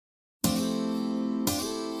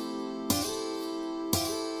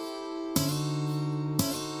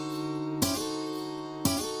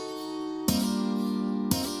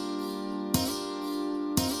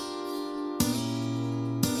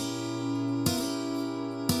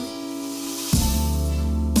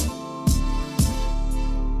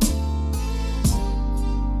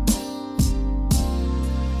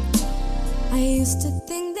used to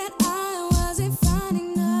think that I wasn't fine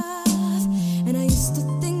enough, and I used to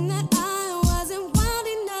think that I wasn't wild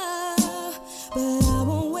enough, but I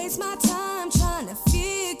won't waste my time trying to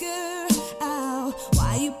figure out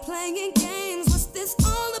why you playing games. What's this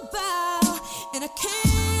all about? And I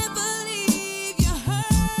can't believe you're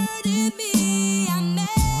hurting me. I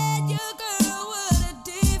met your girl, what a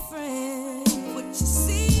difference. What you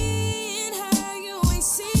see in her, you ain't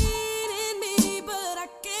seen in me, but I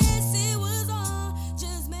guess it was all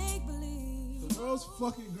just make believe. The world's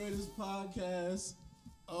fucking greatest podcast.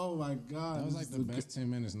 Oh my god. That was this like is the best 10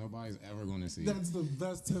 minutes nobody's ever going to see. That's the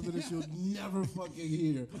best 10 minutes you'll never fucking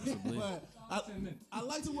hear. But I'd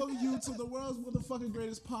like to welcome you to the world's motherfucking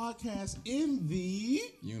greatest podcast in the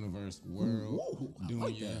Universe, world, Ooh, I doing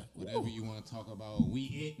like your that. whatever you want to talk about. We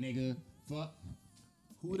it, nigga. Fuck.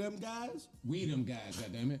 Who them guys? We them guys,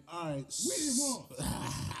 goddammit. Alright.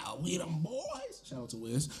 We them boys. Shout out to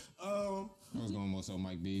Wiz. I was going more so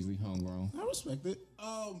Mike Beasley, homegrown. I respect it.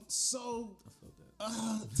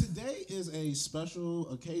 Today is a special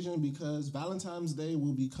occasion because Valentine's Day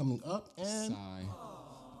will be coming up, and Sigh.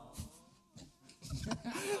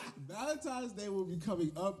 Valentine's Day will be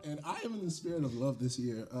coming up, and I am in the spirit of love this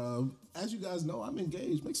year. As you guys know, I'm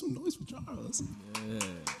engaged. Make some noise for Charles.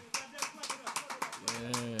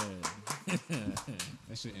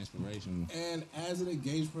 That shit inspirational. And as an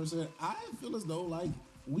engaged person, I feel as though like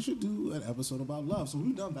we should do an episode about love. So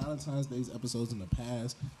we've done Valentine's Day's episodes in the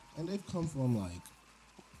past, and they've come from like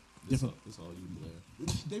different. That's all you,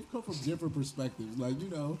 Blair. They've come from different perspectives. Like, you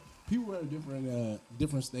know, people are at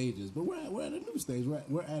different stages, but we're at a new stage.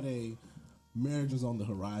 We're at a marriage is on the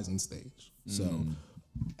horizon stage. So,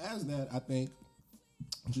 as that, I think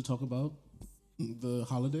we should talk about the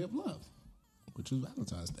holiday of love, which is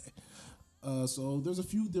Valentine's Day. So there's a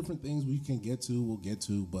few different things we can get to. We'll get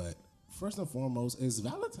to, but first and foremost, is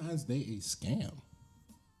Valentine's Day a scam?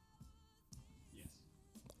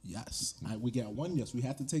 Yes. We got one yes. We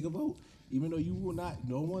have to take a vote. Even though you will not,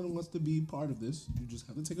 no one wants to be part of this. You just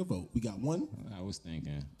have to take a vote. We got one. I was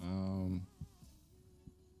thinking. I'm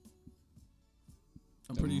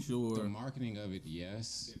pretty sure. The marketing of it,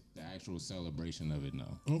 yes. The actual celebration of it, no.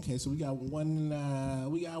 Okay, so we got one.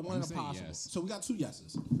 We got one say impossible. yes. So we got two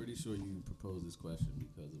yeses. Pretty sure you proposed this question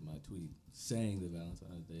because of my tweet saying that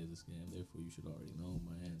Valentine's Day is a scam. Therefore, you should already know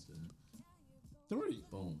my answer. Three.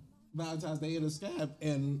 Boom. Valentine's Day is a scam,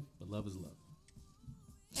 and But love is love.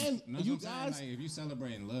 No, you what I'm guys. saying, like, if you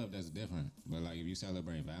celebrating love, that's different. But like if you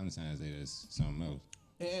celebrate Valentine's Day, that's something else.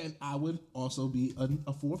 And I would also be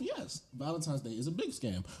a fourth yes. Valentine's Day is a big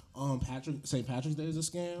scam. St. Patrick's Day is a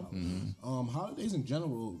scam. Holidays in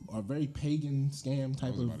general are very pagan scam I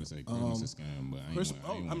type was of. about to say Christmas is scam, but I ain't Christmas.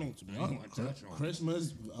 wanna- I ain't I mean, wanna- to be I ain't honest, wanna touch on it.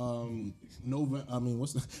 Christmas, November. I mean,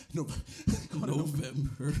 what's the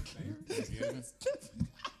November. Thanksgiving.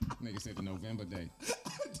 Nigga said the November day.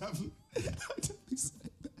 definitely said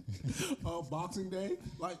that. Boxing Day,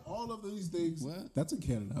 like all of these things. What? That's in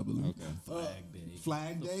Canada, I believe. Okay. Flag Day.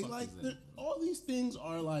 Flag The Day, fuck like is that? all these things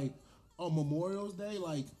are like Memorial's Day,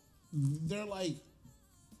 like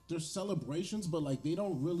they're celebrations, but like they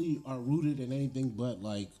don't really are rooted in anything but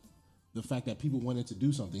like the fact that people wanted to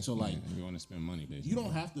do something. So like You want to spend money, basically. you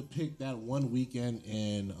don't have to pick that one weekend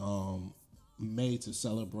in May to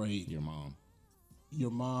celebrate your mom.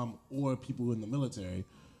 or people in the military.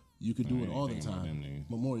 You could do I it ain't all the thinking about time. them niggas.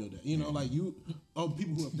 Memorial Day, you know, like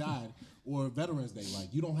people who have died, or Veterans Day.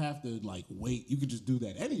 Like you don't have to like wait. You could just do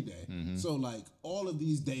that any day. So like all of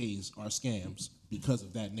these days are scams because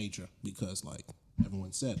of that nature. Because like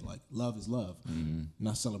everyone said, like love is love.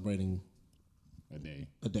 Not celebrating A day.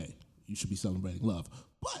 a day. You should be celebrating love.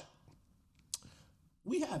 But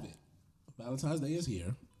we have it. Valentine's Day is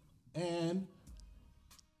here, and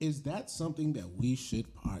is that something that we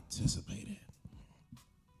should participate in?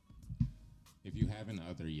 If you have an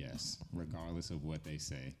other, yes, regardless of what they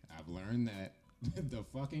say. I've learned that the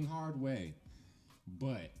fucking hard way.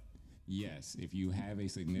 But yes, if you have a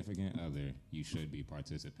significant other, you should be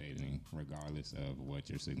participating regardless of what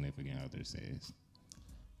your significant other says.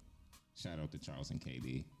 Shout out to Charles and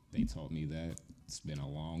KD. They taught me that. It's been a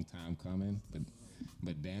long time coming,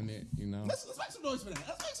 but damn it, you know. Let's make some noise for that.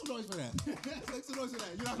 Let's make some noise for that. Let's make some noise for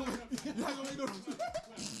that. You're not gonna make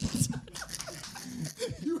noise.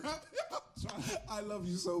 You have. I love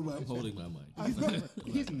you so much. I'm holding my mic.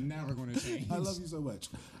 He's never going to change. I love you so much.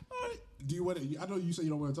 All right. Do you want to? I know you say you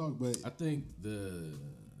don't want to talk, but I think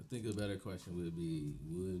a better question would be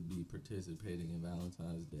participating in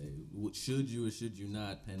Valentine's Day. Should you or should you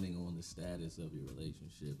not, depending on the status of your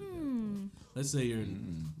relationship? at that point? Let's say you're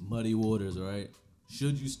in muddy waters, right?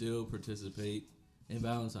 Should you still participate And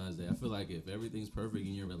Valentine's Day, I feel like if everything's perfect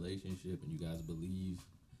in your relationship and you guys believe,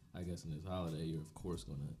 I guess, in this holiday, you're of course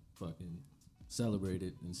gonna fucking celebrate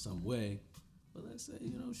it in some way. But let's say,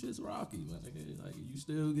 shit's rocky, man. Like you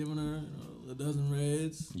still giving her, a dozen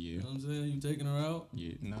reds. Yeah. You know what I'm saying? You taking her out?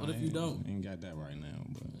 Yeah. No, What if you don't? Ain't got that right now,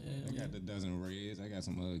 but I got the dozen reds. I got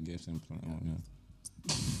some other gifts in plan.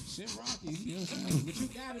 Shit rocky, you know what I'm saying? But you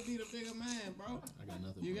gotta be the bigger man, bro. I got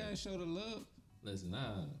nothing. You for gotta that. show the love. Listen,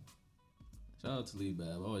 shout out to Lee Bab.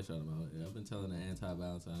 I always shout him out. Yeah, I've been telling the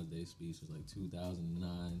anti-Valentine's Day speech was like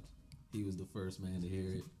 2009. He was the first man to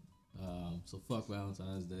hear it. So fuck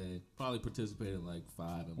Valentine's Day. Probably participated in like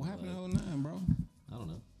 5. What happened to 09, bro? I don't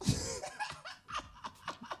know.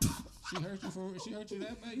 She hurt you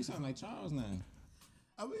that bad? You sound like Charles now.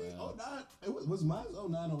 I mean, 09. Was mine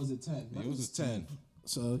 09 or was it 10? It was 10.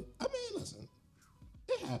 So I mean, listen,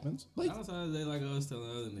 it happens. Like Valentine's Day, like I was telling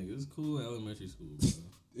other niggas, it's cool in elementary school, bro. it's You know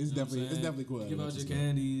what I'm definitely saying? cool. You give out your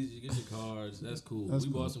candies, you get your cards. That's cool. That's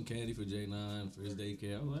we cool. bought some candy for J9 for his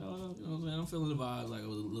daycare. I was like, oh, you know what I'm saying? I'm feeling the vibes like I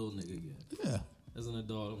was a little nigga again. Yeah. As an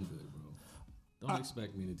adult, I'm good, bro. Don't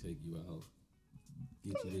expect me to take you out,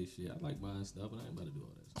 get you this shit. I like buying stuff, and I ain't about to do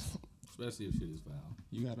all that stuff. Especially if shit is foul.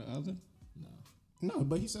 You got a other? No. No,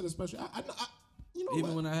 but he said especially. You know Even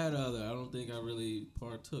what? when I had other, I don't think I really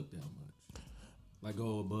partook that much. Like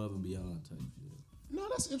go above and beyond type shit. No,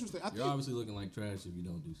 that's interesting. I You're think obviously looking like trash if you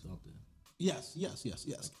don't do something. yes. That's 8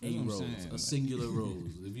 what I'm rows, saying. a singular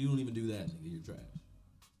rose. If you don't even do that, nigga, you're trash.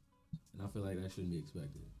 And I feel like that shouldn't be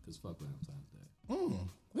expected because fuck Valentine's Day.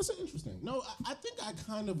 That's interesting. No, I think I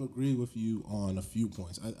kind of agree with you on a few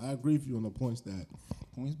points. I agree with you on the points that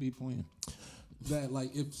Points be pointing. that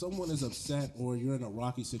like if someone is upset or you're in a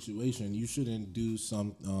rocky situation, you shouldn't do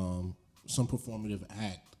some performative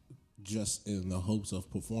act just in the hopes of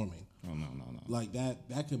performing. Oh, no. Like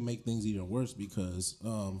that could make things even worse because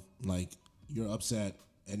like you're upset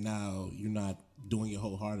and now you're not doing it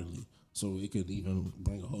wholeheartedly. So it could even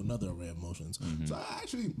bring a whole nother array of emotions. So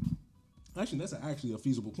actually that's actually a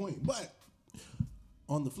feasible point. But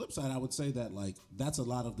on the flip side, I would say that like that's a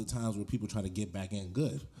lot of the times where people try to get back in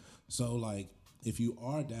good. So like if you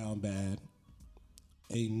are down bad,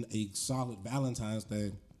 a solid Valentine's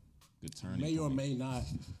Day The turning may or point. may not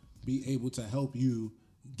be able to help you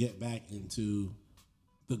get back into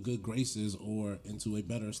the good graces or into a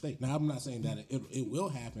better state. Now, I'm not saying that it will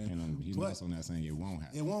happen, And he's but also not saying it won't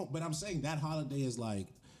happen. it won't. But I'm saying that holiday is like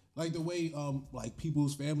the way like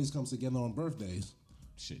people's families comes together on birthdays.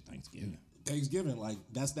 Shit, Thanksgiving. Like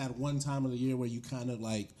that's that one time of the year where you kind of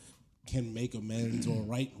like can make amends or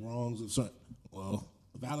right wrongs of certain. Well,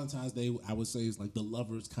 Valentine's Day I would say is like the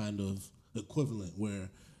lovers kind of equivalent where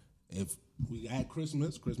if we had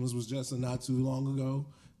Christmas was just not too long ago.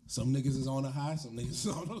 Some niggas is on the high, some niggas is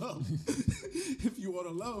on the low. If you on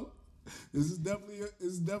the low, this is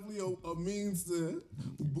definitely a means to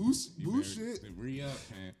boost shit, Re-up,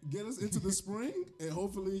 man. get us into the spring, and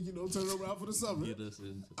hopefully turn around for the summer. Get us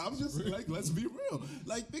into I'm just like, let's be real.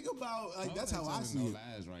 Like, think about like that's how I see no it.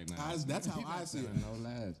 lies right now. That's how He I not see it. telling No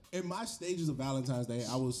lies. In my stages of Valentine's Day,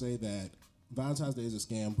 I will say that Valentine's Day is a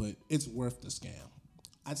scam, but it's worth the scam.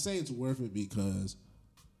 I'd say it's worth it because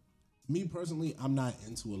me personally, I'm not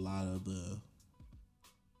into a lot of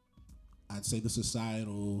I'd say the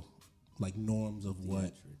societal like norms of what.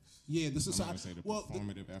 theatrics. Yeah, the I'm society. gonna say the Well,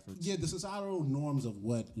 performative efforts. yeah, the societal norms of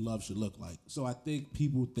what love should look like. So I think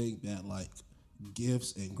people think that like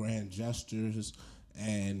gifts and grand gestures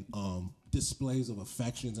and displays of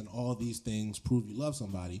affections and all these things prove you love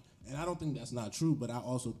somebody. And I don't think that's not true, but I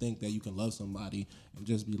also think that you can love somebody and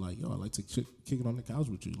just be like, yo, I like to kick it on the couch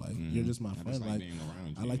with you. Like, you're just my I friend. just like Like, being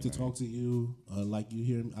around I you, like to like- talk to you. Like you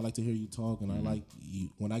hear, I like to hear you talk, and I like you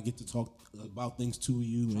when I get to talk about things to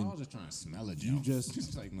you. And Charles just trying to smell a you joke. just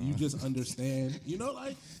He's like, no. you just understand.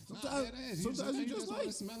 Like Nah, sometimes that is. sometimes you just just want like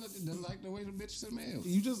to smell it, like the way the bitch smells.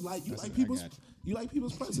 you just like you That's like it, I people's got you like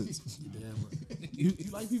people's presents. Damn right. you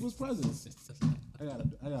like people's presents. I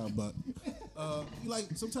got a butt. You like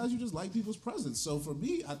sometimes you just like people's presents. So for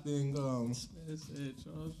me, I think Man said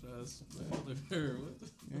Charles trying to smell her. What the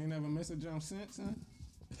You ain't never missed a jump since, son?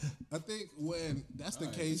 I think when that's the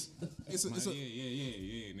case, it's a Yeah,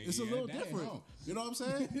 nigga. it's a Yeah, little damn, different. oh. You know what I'm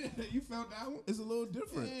saying? You felt that one? It's a little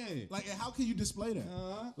different. Yeah. Like, and how can you display that?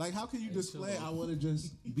 Uh-huh. Like, how can you display? I want to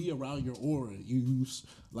just be around your aura.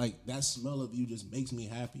 Like that smell of you just makes me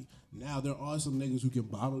happy. Now there are some niggas who can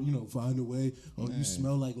bottle, find a way. Oh, you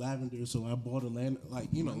smell like lavender, so I bought a land.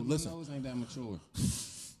 Like, My listen, nose ain't that mature.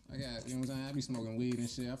 I got, you know what I'm saying? I be smoking weed and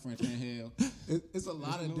shit. I French inhale. it's a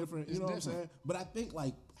lot of different. You it's know what I'm different. saying? But I think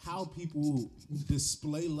like how people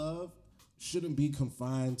display love shouldn't be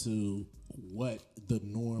confined to what the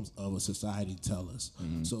norms of a society tell us.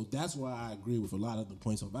 So that's why I agree with a lot of the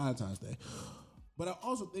points on Valentine's Day. But I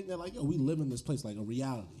also think that like, yo, we live in this place, like a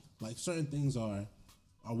reality. Like certain things are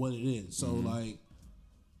what it is. So like,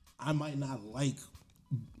 I might not like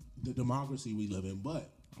the democracy we live in, but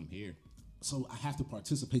I'm here. so I have to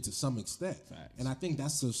participate to some extent. Facts. And I think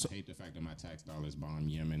that's I hate the fact that my tax dollars bomb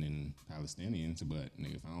Yemen and Palestinians, but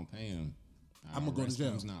nigga, if I don't pay them, I'm gonna go to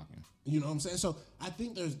jail. Knocking. You know what I'm saying? So I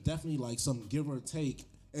think there's definitely like some give or take.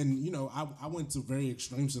 And you know, I went to very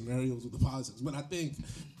extreme scenarios with the politics, but I think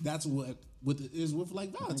that's what it is with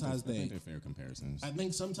like Valentine's I think Day. they're fair comparisons. I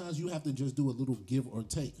think sometimes you have to just do a little give or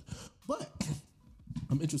take. But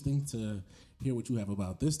I'm interested to hear what you have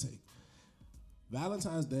about this take.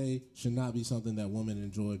 Valentine's Day should not be something that women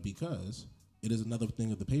enjoy because it is another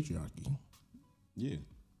thing of the patriarchy. Yeah.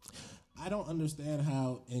 I don't understand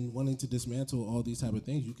how, in wanting to dismantle all these type of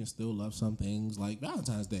things, you can still love some things like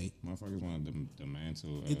Valentine's Day. Motherfuckers want to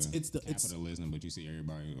dismantle It's capitalism, but you see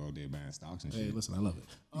everybody out there buying stocks and Hey, shit. listen, I love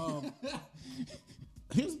it.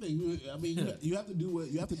 Here's the thing. I mean, you have to do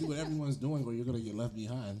what everyone's doing, or you're gonna get left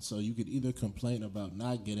behind. So you could either complain about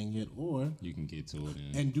not getting it, or You can get to it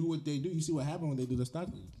and do what they do. You see what happened when they did the stock?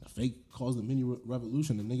 Fake caused the mini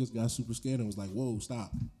revolution. The niggas got super scared and was like, "Whoa,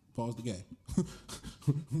 stop, pause the game,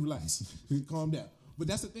 relax, calm down." But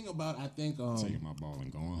that's the thing about I think taking my ball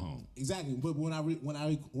and going home. exactly. But when I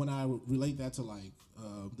relate that to like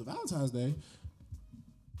the Valentine's Day,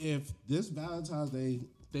 if this Valentine's Day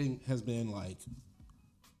thing has been like,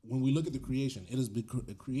 when we look at the creation, it has been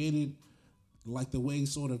created like the way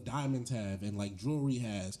sort of diamonds have and like jewelry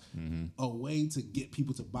has, a way to get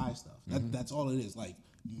people to buy stuff. That's all it is. Like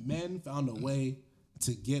men found a way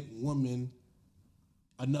to get women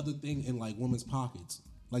another thing in like women's pockets,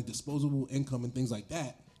 like disposable income and things like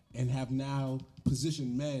that, and have now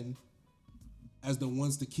positioned men as the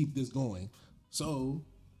ones to keep this going. So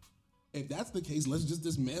if that's the case, let's just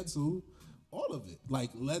dismantle all of it. Like,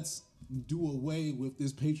 let's do away with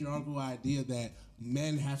this patriarchal idea that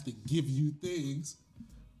men have to give you things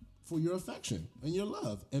for your affection and your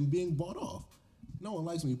love and being bought off. No one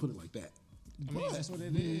likes when you put it like that. I mean, that's what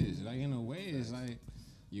it is. Like, in a way, it's like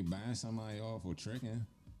you buying somebody off for tricking.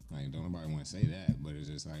 Like, don't nobody want to say that, but it's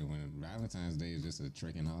just like when Valentine's Day is just a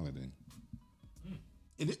tricking holiday.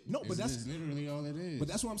 But that's It's literally all it is. But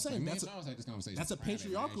that's what I'm saying. Like, That's Charles had this conversation. that's a private,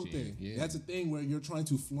 patriarchal man, shit. thing. Yeah. That's a thing where you're trying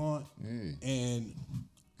to flaunt and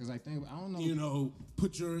Because I think, I don't know. you know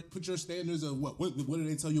put your standards of what do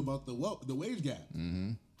they tell you about the wage gap?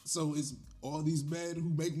 So it's all these men who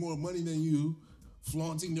make more money than you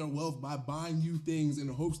flaunting their wealth by buying you things in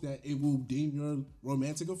the hopes that it will gain your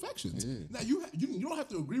romantic affections. Yeah. Now you don't have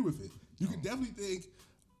to agree with it. You can definitely think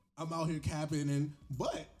I'm out here capping,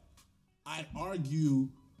 but I'd argue,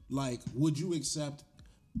 like, would you accept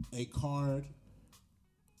a card,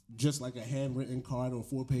 just like a handwritten card or a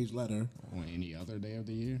 4-page letter, On any other day of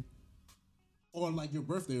the year, or like your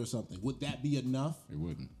birthday or something? Would that be enough? it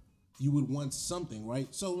wouldn't. You would want something, right?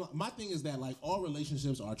 So my thing is that like all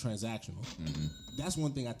relationships are transactional. That's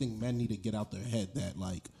one thing I think men need to get out their head, that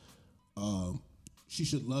like she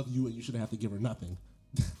should love you and you shouldn't have to give her nothing.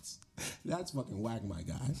 That's fucking whack, my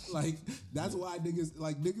guy. Like that's why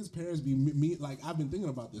niggas parents be me. Like I've been thinking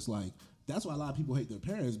about this. Like that's why a lot of people hate their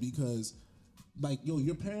parents, because like yo,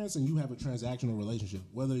 your parents and you have a transactional relationship,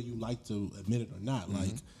 whether you like to admit it or not.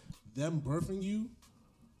 Like them birthing you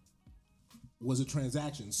was a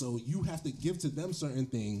transaction. So you have to give to them certain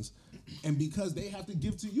things, and because they have to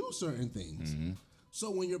give to you certain things. So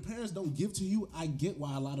when your parents don't give to you, I get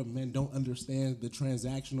why a lot of men don't understand the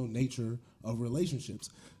transactional nature of relationships,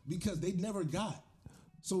 because they never got.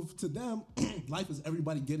 So to them, life is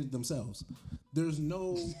everybody get it themselves. There's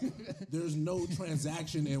no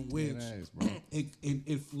transaction in which It is, bro.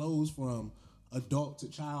 it flows from adult to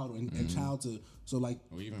child and child to, so like,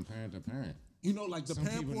 Or even parent to parent. you know, like the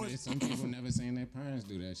parent portion. Some people never seen their parents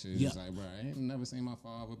do that shit. Yeah. It's like, bro, I ain't never seen my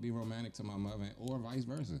father be romantic to my mother, or vice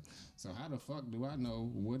versa. So how the fuck do I know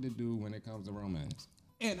what to do when it comes to romance?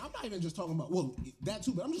 And I'm not even just talking about, well, that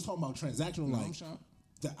too, but I'm just talking about transactional, No, like I'm shocked.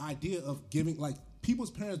 the idea of giving, like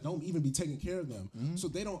people's parents don't even be taking care of them. So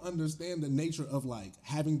they don't understand the nature of like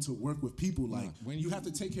having to work with people. Like When you have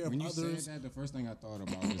to take care of when others. you said that, the first thing I thought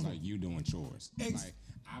about was like you doing chores. Like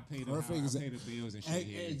I pay the house, I pay the bills and shit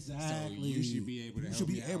here. Exactly. So you should be able to You help should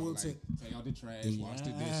be me able out, to- like, take out the trash, wash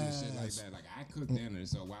the dishes, shit like Yes. that. Like I cook dinner,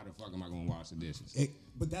 so why the fuck am I gonna wash the dishes?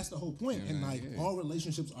 But that's the whole point. Yeah, And like yeah. all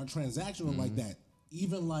relationships are transactional like that.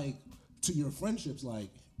 Even like to your friendships, like,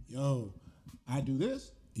 yo, I do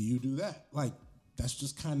this, you do that. Like that's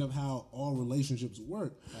just kind of how all relationships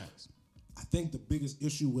work. Facts. I think the biggest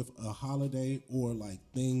issue with a holiday or like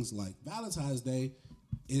things like Valentine's Day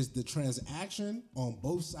is the transaction on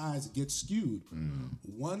both sides gets skewed.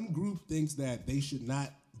 One group thinks that they should not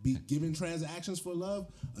be given transactions for love.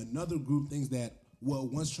 Another group thinks that, well,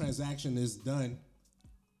 once transaction is done,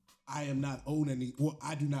 I am not owed any, well,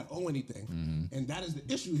 I do not owe anything. And that is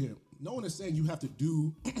the issue here. No one is saying you have to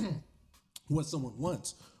do what someone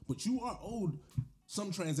wants, but you are owed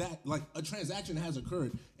some like a transaction has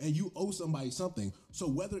occurred and you owe somebody something. So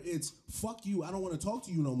whether it's fuck you, I don't want to talk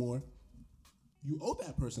to you no more, you owe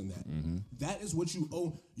that person that. That is what you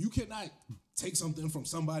owe. You cannot take something from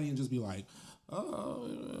somebody and just be like, oh,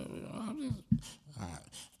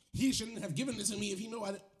 he shouldn't have given this to me if he know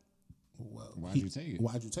I didn't. Well, Why'd you take it?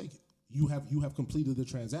 Why'd you take it? You have completed the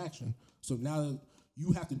transaction. So now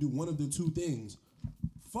you have to do one of the two things.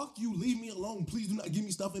 Fuck you, leave me alone. Please do not give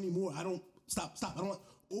me stuff anymore. I don't stop. I don't want,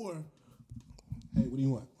 or hey, what do you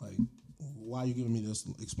want? Like, why are you giving me this?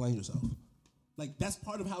 Explain yourself. Like, that's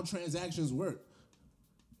part of how transactions work.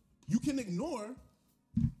 You can ignore.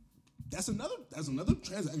 That's another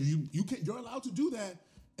transaction. You're allowed to do that,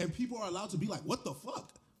 and people are allowed to be like, what the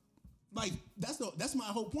fuck? Like, that's my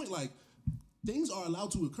whole point. Like, things are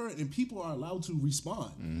allowed to occur, and people are allowed to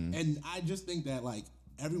respond. And I just think that, like,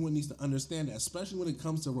 everyone needs to understand that, especially when it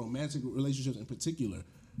comes to romantic relationships in particular.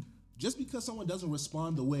 Just because someone doesn't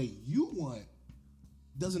respond the way you want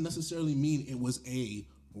doesn't necessarily mean it was a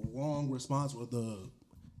wrong response or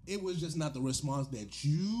it was just not the response that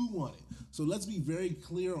you wanted. So let's be very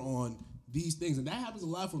clear on these things. And that happens a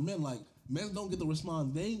lot for men. Like, men don't get the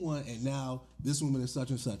response they want, and now this woman is such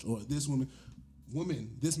and such, or this woman,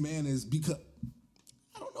 this man is, because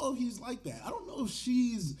I don't know if he's like that. I don't know if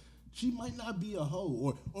she might not be a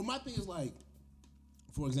hoe. Or my thing is like,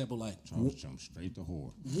 for example, like Charles jumped straight to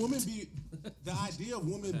whore. The idea of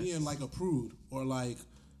women being like approved, or like,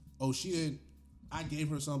 oh, I gave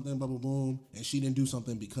her something, blah, blah, boom, and she didn't do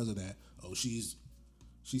something because of that. Oh, she's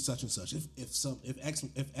such and such.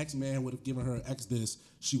 If X man would have given her X this,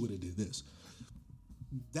 she would have did this.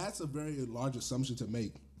 That's a very large assumption to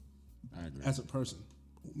make. I agree. As a person.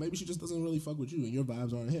 Maybe she just doesn't really fuck with you, and your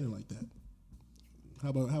vibes aren't hitting like that. How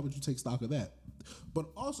about you take stock of that? But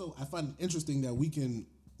also, I find it interesting that we can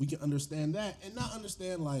understand that and not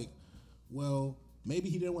understand, like, well, maybe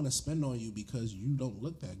he didn't want to spend on you because you don't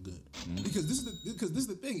look that good. Because this is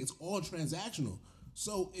the thing. It's all transactional.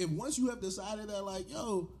 So if once you have decided that, like,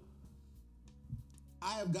 yo,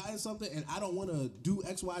 I have gotten something and I don't want to do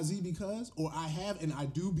X, Y, Z because, or I have and I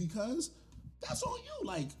do because, that's on you.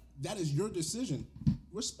 Like, that is your decision.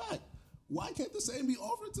 Respect. Why can't the same be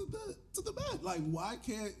offered to the man? Like, why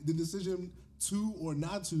can't the decision to or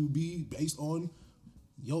not to be based on,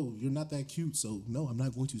 yo, you're not that cute, so no, I'm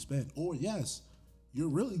not going to spend. Or yes, you're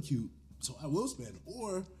really cute, so I will spend.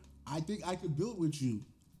 Or I think I could build with you,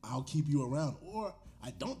 I'll keep you around. Or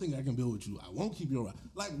I don't think I can build with you, I won't keep you around.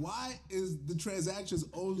 Like, why is the transactions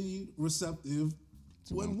only receptive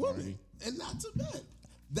to when women and not to men?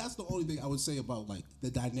 That's the only thing I would say about, like, the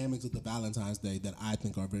dynamics of the Valentine's Day that I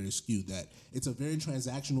think are very skewed. That it's a very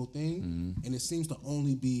transactional thing, and it seems to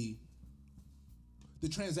only be, the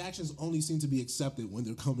transactions only seem to be accepted when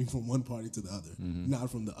they're coming from one party to the other, not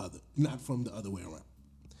from the other way around.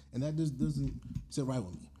 And that just doesn't sit right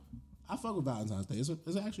with me. I fuck with Valentine's Day.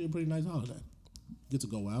 It's actually a pretty nice holiday. Get to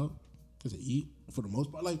go out, get to eat for the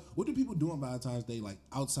most part. Like, what do people do on Valentine's Day? Like,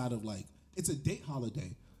 outside of, like, it's a date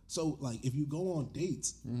holiday. So, like, if you go on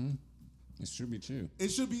dates, it should be chill. It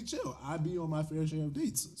should be chill. I be on my fair share of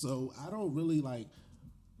dates, so I don't really like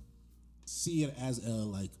see it as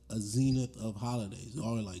a zenith of holidays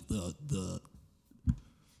or like the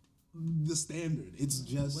standard. It's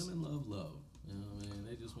just women love. You know what I mean?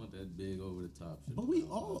 They just want that big over the top shit. But we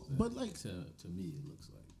all, but like to me, it looks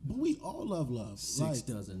like. But we all love love. 6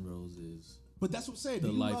 dozen roses. But that's what I'm saying. The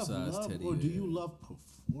Do you love life-size love teddy or do bear. you love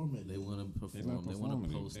performing? They want to perform. They want to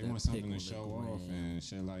post. They that want pic something on to the show off gram. and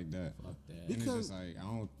shit like that. Fuck that. And it's just like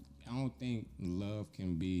I don't think love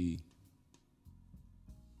can be.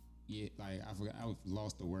 Yeah, like I forgot, I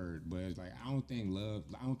lost the word, but it's like I don't think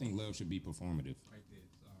love should be performative. Right there,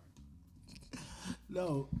 sorry.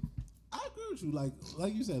 No, I agree with you.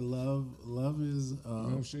 Like you said, love is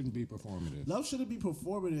Love shouldn't be performative love shouldn't be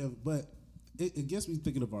performative, but it gets me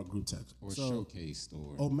thinking of our group text or showcased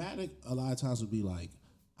or Omatic a lot of times would be like,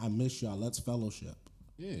 I miss y'all, let's fellowship.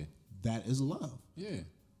 yeah. That is love. Yeah.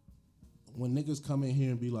 When niggas come in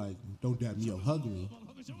here and be like, don't dab me or hug me,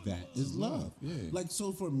 that is love. Yeah. Like,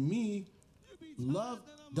 so for me, love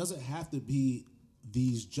doesn't have to be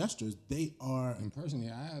these gestures. They are, And personally,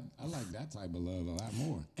 I like that type of love a lot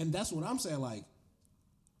more. and that's what I'm saying. Like,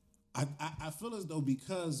 I feel as though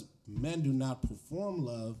because men do not perform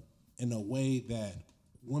love in a way that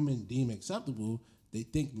women deem acceptable, they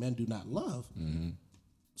think men do not love.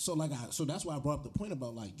 So so that's why I brought up the point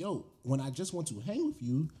about like, yo, when I just want to hang with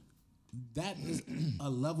you, that is a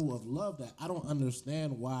level of love that I don't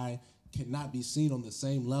understand why cannot be seen on the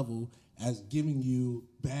same level as giving you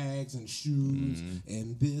bags and shoes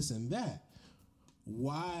and this and that.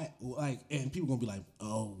 Why, like, and people gonna be like,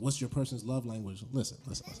 oh, what's your person's love language? Listen.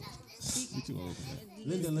 You too old for that.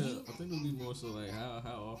 Linda, I think it would be more so like how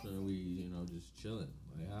often are we, just chilling?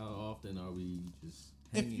 Like how often are we just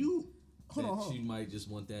hanging? if you hold on, She might just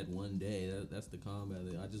want that one day. That's the combat.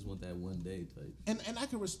 I just want that one day type. and I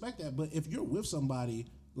can respect that, but if you're with somebody,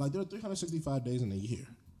 like there are 365 days in a year.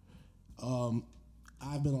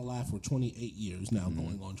 I've been alive for 28 years now,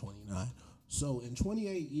 going on 29. So in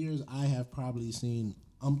 28 years, I have probably seen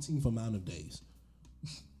umpteenth amount of days.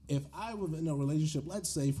 If I was in a relationship, let's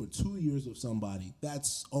say for 2 years with somebody,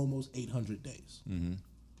 that's almost 800 days.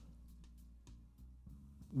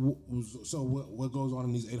 So what goes on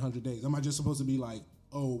in these 800 days? Am I just supposed to be like,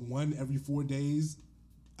 oh, one every 4 days?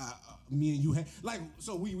 Me and you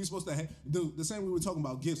so we supposed to the same we were talking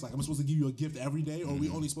about gifts. Like, I'm supposed to give you a gift every day, or we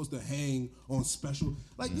only supposed to hang on special?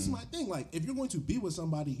 Like, this is my thing. Like, if you're going to be with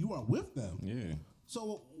somebody, you are with them. Yeah.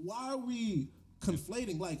 So why are we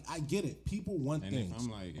conflating? Like, I get it. People want And things. if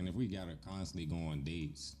I'm like, and if we gotta constantly go on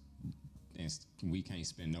dates, and we can't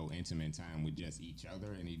spend no intimate time with just each other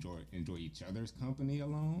and enjoy each other's company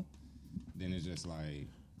alone, then it's just like,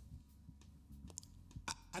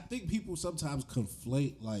 I think people sometimes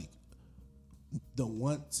conflate like the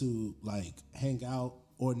want to like hang out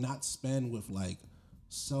or not spend with like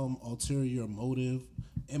some ulterior motive.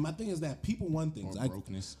 And my thing is that people want things. or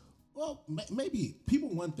brokenness. Well, maybe people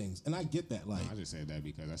want things, and I get that. Like, I just said that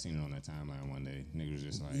because I seen it on that timeline one day. Niggas was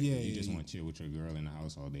just like, Yeah, you yeah, just yeah. want to chill with your girl in the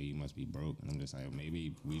house all day. You must be broke. And I'm just like,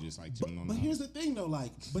 maybe we just like chilling on the but house. here's the thing though,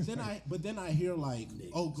 like, but then I hear like,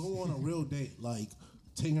 oh, go on a real date, like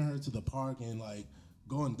taking her to the park and like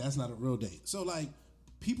going. That's not a real date. So like,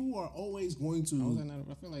 people are always going to.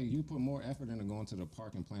 I feel like you put more effort into going to the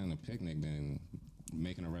park and planning a picnic than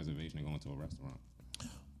making a reservation and going to a restaurant.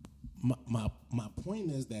 My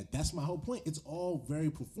point is that's my whole point. It's all very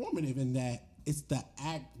performative in that it's the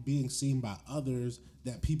act being seen by others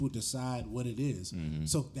that people decide what it is.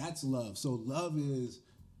 So that's love. So love is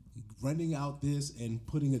renting out this and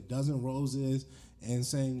putting a dozen roses and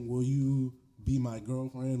saying, "Will you be my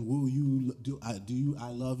girlfriend? Will you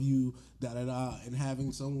I love you?" Da da da, and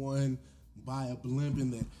having someone buy a blimp in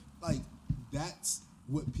there, like that's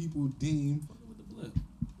what people deem. Fucking with the blimp.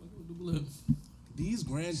 Fucking with the blimp. These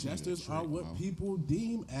grand This nigga gestures are trick, what bro. people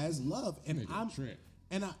deem as love, and Nigga trick.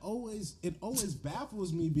 it always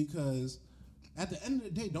baffles me because at the end of the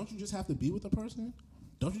day, don't you just have to be with the person?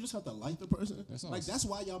 Don't you just have to like the person? That's all- Like, that's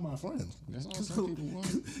why y'all my friends. That's all some people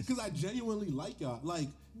want. Because I genuinely like y'all. Like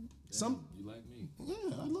some, You like me?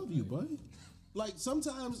 yeah, I love you, buddy. Like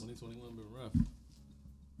sometimes, 2021 been rough.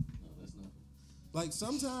 No, that's nothing. like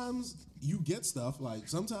sometimes you get stuff. Like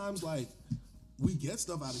sometimes, like we get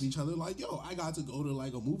stuff out of each other. Like, yo, I got to go to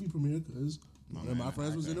like a movie premiere because one of man, my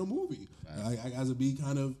friends was in a movie. I got to be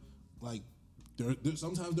kind of like.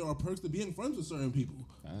 Sometimes there are perks to being friends with certain people.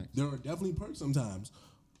 Facts. There are definitely perks sometimes.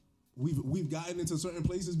 We've gotten into certain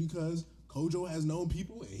places because Kojo has known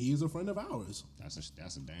people and he is a friend of ours. That's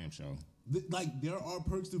a damn show. Like, there are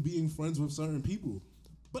perks to being friends with certain people.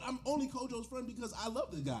 But I'm only Kojo's friend because I love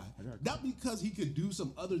the guy. Not because he could do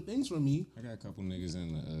some other things for me. I got a couple niggas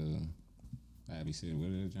in the Abbey City. What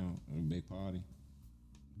is it, John? A big party.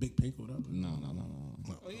 Big Pink or whatever. No.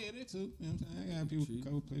 Oh yeah, they too. You know what I'm saying? I got people,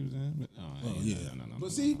 couple players in, but no.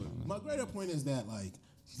 But see, my greater point is that, like,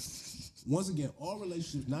 once again, all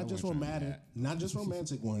relationships, not just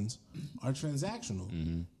romantic ones, are transactional,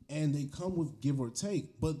 and they come with give or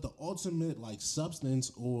take. But the ultimate, like,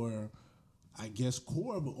 substance or, I guess,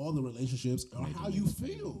 core of all the relationships are how you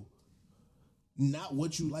feel, not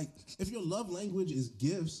what you like. If your love language is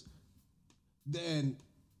gifts, then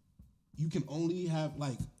you can only have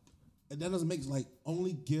like. That doesn't make like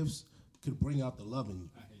only gifts could bring out the love in you.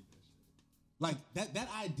 I hate that shit. Like that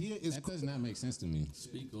idea is That does not make sense to me.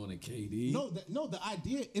 Speak on it, KD. no. The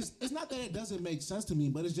idea is it's not that it doesn't make sense to me,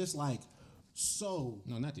 but it's just like so.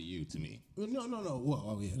 No, not to you. To me. No. Well,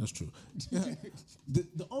 oh yeah, that's true.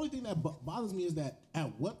 the only thing that bothers me is that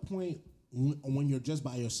at what point when you're just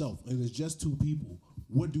by yourself and it's just two people,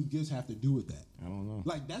 what do gifts have to do with that? I don't know.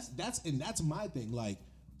 Like that's my thing. Like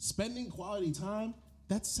spending quality time.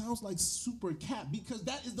 That sounds like super cap because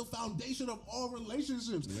that is the foundation of all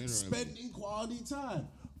relationships. Literally. Spending quality time.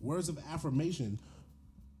 Words of affirmation.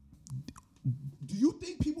 do you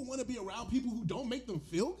think people want to be around people who don't make them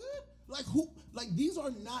feel good? Like who? Like these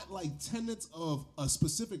are not like tenets of a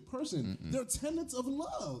specific person. They're tenets of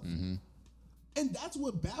love, and that's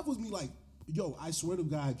what baffles me. Like, yo, I swear to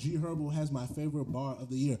God, G Herbo has my favorite bar of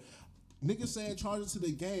the year. Niggas saying charge it to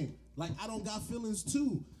the game. Like I don't got feelings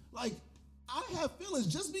too. Like I have feelings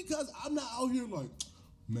just because I'm not out here like,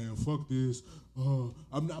 man, fuck this.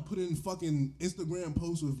 I'm not putting fucking Instagram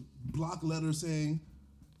posts with block letters saying,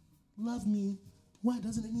 love me. Why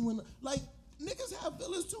doesn't anyone like? Niggas have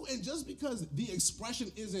feelings too, and just because the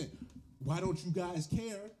expression isn't, why don't you guys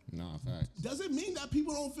care? No, facts. Doesn't mean that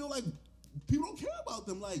people don't feel like people don't care about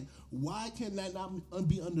them. Like, why can that not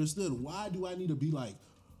be understood? Why do I need to be like,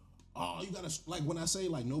 oh, you gotta like when I say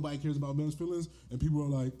like nobody cares about men's feelings, and people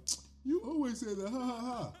are like, you always say that, ha ha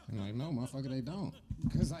ha. I'm like, no, motherfucker, they don't.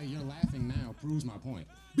 Because like you're laughing now proves my point.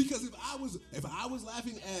 Because if I was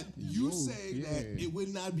laughing at you saying that, it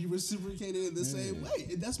would not be reciprocated in the same way.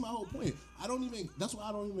 And that's my whole point. That's why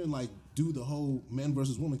I don't even like do the whole man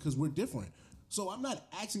versus woman, because we're different. So I'm not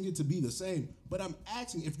asking it to be the same, but I'm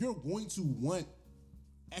asking if you're going to want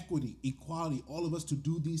equity, equality, all of us to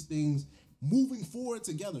do these things moving forward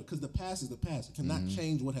together, because the past is the past. It cannot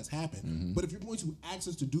change what has happened. But if you're going to ask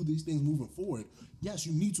us to do these things moving forward, yes,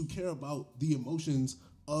 you need to care about the emotions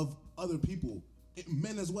of other people,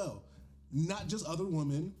 men as well, not just other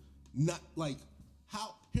women. Not like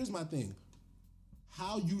how. Here's my thing: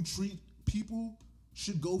 how you treat people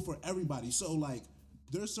should go for everybody. So like,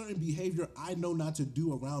 there's certain behavior I know not to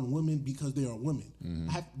do around women because they are women.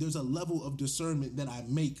 There's a level of discernment that I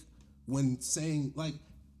make when saying like.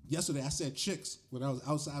 Yesterday I said chicks when I was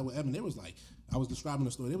outside with Evan. It was like, I was describing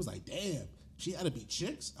the story. It was like, damn, she had to be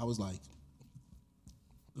chicks. I was like,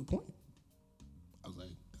 good point. I was like,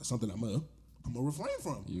 that's something I'm gonna refrain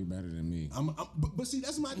from. You better than me. But see,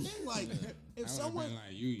 that's my thing. Like, if someone been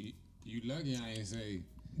like you lucky I ain't say.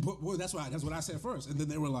 Well, that's what I said first, and then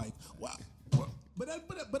they were like, wow. But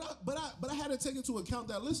I had to take into account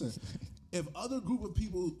that, listen, if other group of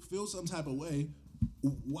people feel some type of way,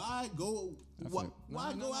 why go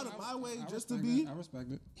out of my way just to be? I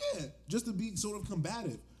respect it. Yeah, just to be sort of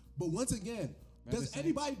combative. But once again, does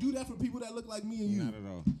anybody do that for people that look like me and you? Not at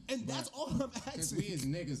all. And that's all I'm Because asking. we is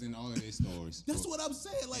niggas in all of these stories. That's what I'm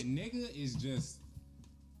saying. Like, and nigga is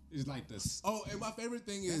like the. Oh, and my favorite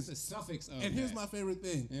thing that's is the suffix of. And here's that. my favorite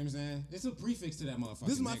thing. You know what I'm saying? It's a prefix to that motherfucker.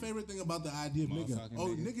 This is my favorite thing about the idea of nigga. Oh,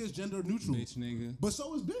 nigga is gender neutral. Bitch, nigga. But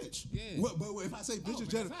so is bitch. Yeah. But if I say bitch is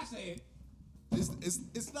gender, If I say it.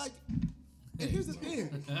 It's like, and here's the thing,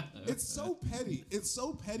 it's so petty. It's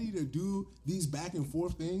so petty to do these back and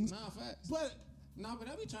forth things. Nah, facts. But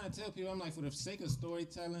I be trying to tell people, I'm like, for the sake of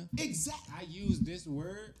storytelling, exactly, I use this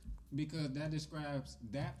word because that describes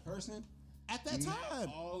that person at that not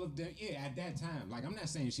time. all of them, yeah, at that time. Like, I'm not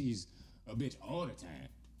saying she's a bitch all the time,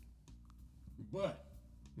 but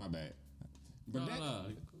my bad. But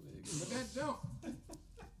that jump.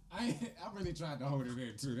 I really tried to hold it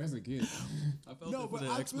in too. That's a kid. I felt No, it for but the I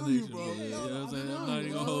feel explanation. you, bro. Yeah, No, you know what I'm saying? I'm not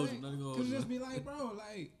even gonna hold you. Not even gonna hold Cause you. just be like, bro,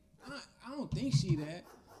 like I don't think she that.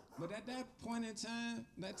 But at that point in time,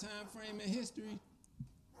 that time frame in history,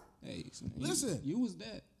 hey, Listen. you was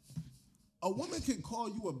that. A woman can call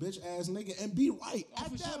you a bitch ass nigga and be right Oh,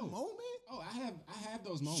 at for that sure. moment. Oh, I have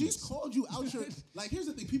those moments. She's called you out your. Like, here's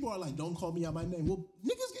the thing: people are like, "Don't call me out my name." Well,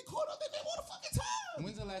 niggas get called out their name all the fucking time.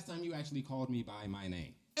 When's the last time you actually called me by my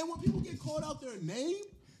name? And when people get called out their name,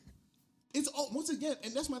 it's all, once again,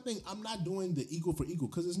 and that's my thing. I'm not doing the equal for equal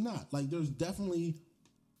because it's not. Like, there's definitely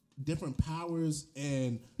different powers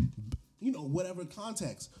and, you know, whatever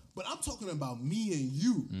context. But I'm talking about me and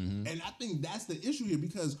you, and I think that's the issue here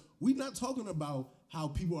because we're not talking about how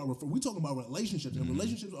people are referred. We're talking about relationships, and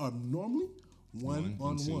relationships are normally one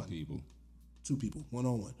on and two one. people. Two people, one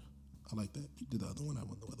on one. I like that. You did the other one. I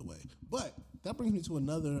went the other way. But that brings me to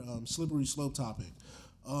another slippery slope topic.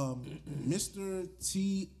 Mr.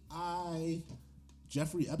 T.I.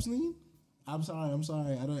 Jeffrey Epstein. I'm sorry.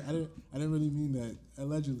 I didn't really mean that.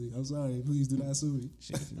 Allegedly. I'm sorry. Please do not sue me.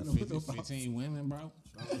 Shit, I don't put no 15 women, bro.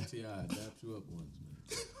 Shout out T.I. Dapped you up once,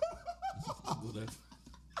 man.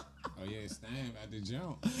 Oh yeah, Stan at the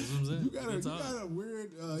jump. That's what I'm saying. You got a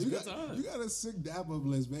weird. You got a sick dap up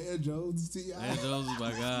list, man. Jones, T.I. Man Jones is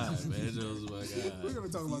my guy. Man Jones is my guy. We're gonna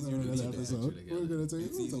talk about that in another episode. We're gonna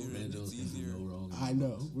take. Man Jones can do no wrong. I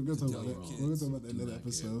know. We're gonna talk about that. We're gonna talk about that another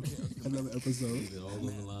episode. Another episode. Leave it all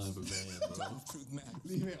on the line for Van, bro.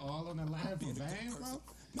 Leave it all on the line for Van, bro.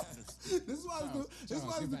 This is why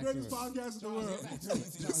it's the greatest podcast in the world.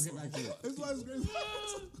 Get back It's life's greatest.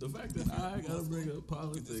 The fact that I gotta bring up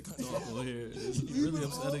politics talk on here is really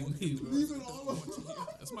upsetting me, bro. Leaving all of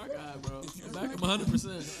That's my guy, bro. Back him 100%.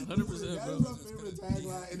 100%, That bro. is my favorite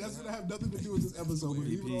tagline, and that's gonna have nothing to do with this episode. But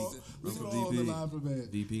leave it all on the line for man.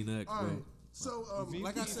 VP next, All bro. right. So,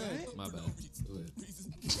 like I said, My bad. Go ahead.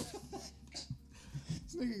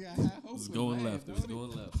 This nigga got high hopes. It's going left. It's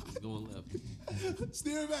going left. It's going left.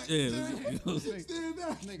 steer it back. Yeah, steer let's it go. back. Steer it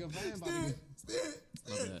back. Nigga Van about Steer to it. Steer it.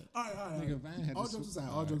 My Steer it. bad. All right. Nigga Van had All to jokes sw- aside.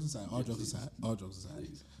 all All right. jokes aside. All jokes aside. All jokes aside.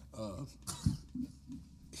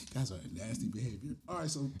 Guys are nasty behavior. All right.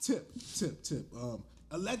 So tip.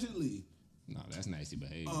 Allegedly, No, that's nasty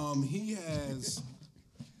behavior. he has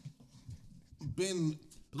been.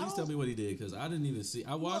 Please tell me what he did, because I didn't even see.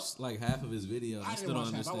 I watched like half of his video. And I I still didn't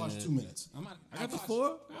don't watch half. I understand. watched 2 minutes. I got the watched-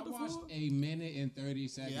 four? I watched a minute and 30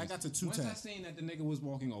 seconds. Yeah, I got to Once 2:10. I seen that the nigga was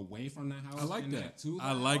walking away from the house. I like and that. To the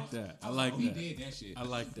I like house, that. I was like oh, that. He did that shit. I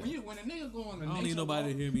like that. When a nigga go on a I don't nature need nobody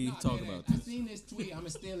walk, to hear me talk about I this. seen this tweet. I'ma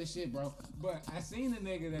steal his shit, bro. But I seen the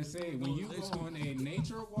nigga that said when you go on a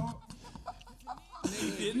nature walk,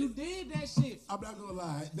 nigga, you did that shit. I'm not gonna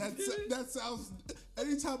lie. That sounds.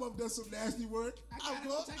 Anytime I've done some nasty work, I gotta go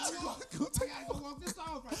walk this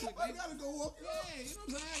off right quick, I baby. gotta go walk it off. Yeah, you know what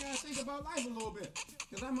I'm saying? I gotta think about life a little bit.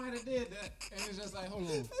 Cause I might have did that. And it's just like, hold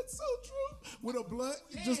on. That's so true. With a blunt,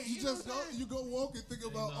 Yeah, you you know just what go, I'm saying? you go walk and think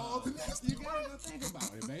about all the nasty You gotta work. go think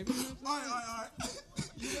about it, baby. You know what I'm saying? All right.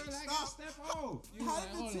 You gotta like Stop. step off. You How like,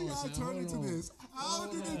 did hold the on, T.I. son, turn hold into on. this? How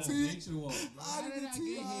Hold did the on. T.I. Nature walk, bro. How did did the I get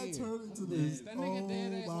T.I. here? turn into this? That nigga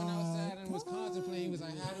dead ass went outside and was contemplating. He was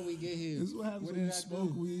like, how did we get here? This is what happens What when you did I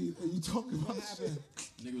smoke do? weed and you talking about What shit. happened?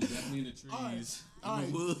 Nigga was definitely in the trees. All right,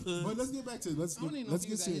 in the woods. but let's get back to let's I don't even know let's if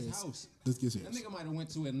he get was at his serious. house. Let's get That serious. nigga might have went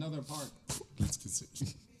to another park. Let's get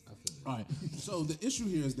serious. All right. So the issue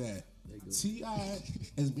here is that T.I.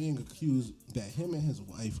 is being accused that him and his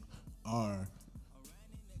wife are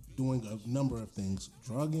doing a number of things: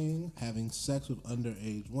 drugging, having sex with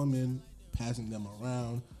underage women, passing them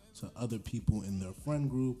around to other people in their friend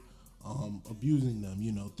group, abusing them.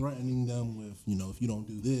 Threatening them with, if you don't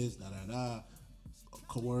do this, da da da,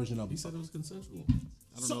 coercion of. He said it was consensual. I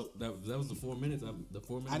don't So- know. That was the 4 minutes. The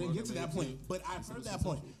 4 minutes. I didn't get to that point, but I've heard that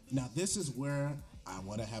point. Now, this is where I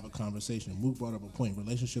want to have a conversation. Mook brought up a point.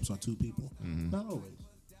 Relationships are two people. Not always.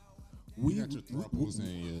 got your thruples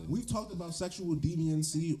and your- We've talked about sexual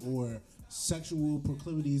deviancy or sexual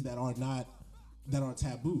proclivities that are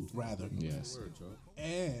taboo, rather. Yes. Word, Charles.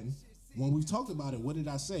 And when we talked about it, what did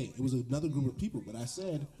I say? It was another group of people, but I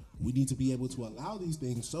said we need to be able to allow these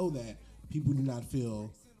things so that people do not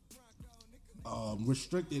feel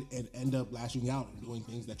restricted and end up lashing out and doing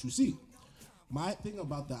things that you see. My thing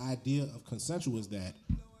about the idea of consensual is that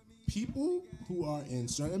people who are in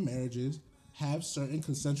certain marriages have certain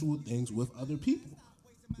consensual things with other people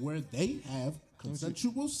where they have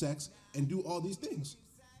consensual sex and do all these things.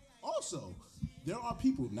 Also, there are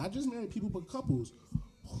people, not just married people, but couples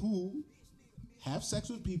who have sex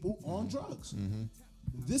with people on drugs.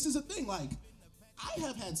 This is a thing. Like, I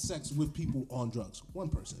have had sex with people on drugs. One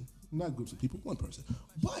person. Not groups of people, one person.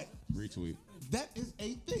 But Retweet. that is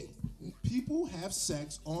a thing. People have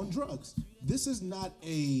sex on drugs. This is not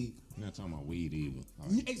a... I'm not talking about weed either. All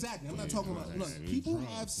right. Exactly. I'm not Yeah, talking about... okay. No, We people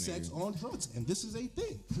drugs, have sex nigga. on drugs, and this is a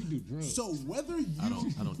thing. We do drugs. So whether you... I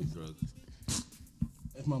don't do drugs.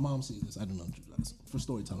 If my mom sees this, I don't know do drugs for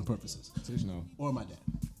storytelling purposes. Tish, no. Or my dad,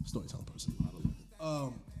 storytelling person.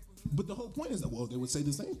 But the whole point is that, well, they would say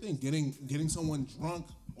the same thing: getting someone drunk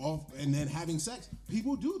off and then having sex.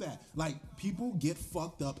 People do that. Like, people get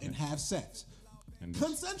fucked up and have sex And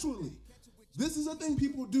consensually. This is a thing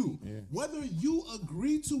people do. Yeah. Whether you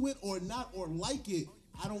agree to it or not or like it,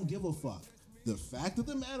 I don't give a fuck. The fact of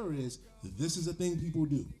the matter is, this is a thing people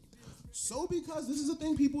do. So because this is a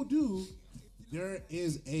thing people do, there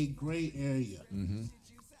is a gray area.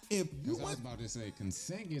 If you Because I was went, about to say,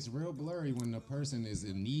 consent gets real blurry when the person is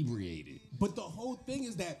inebriated. but the whole thing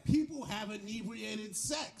is that people have inebriated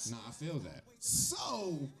sex. Nah, I feel that.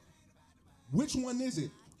 So, which one is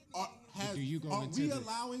it? Are Do you go are into we the,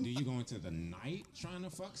 allowing? Do you go into the night trying to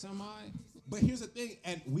fuck somebody? But here's the thing,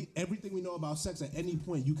 and everything we know about sex, at any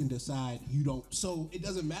point you can decide you don't. So it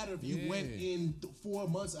doesn't matter if you Yeah. went in 4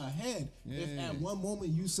 months ahead. If Yeah. at one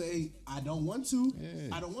moment you say I don't want to, Yeah.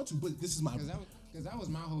 I don't want to. But this is my. Because that was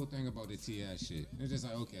my whole thing about the T.I. shit. It's just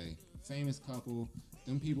like, okay, famous couple,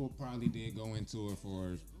 them people probably did go into it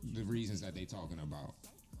for the reasons that they talking about.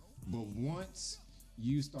 But once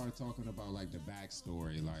you start talking about like the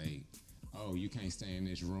backstory, like, oh, you can't stay in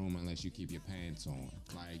this room unless you keep your pants on.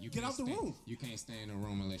 Like, you Get can't out the stay- room. You can't stay in the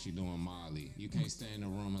room unless you're doing Molly. You can't stay in the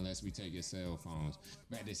room unless we take your cell phones.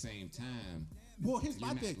 But at the same time, Well, here's You're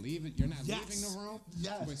my not thing. You're not Yes. leaving the room.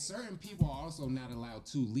 Yes. But certain people are also not allowed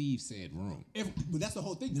to leave said room. But that's the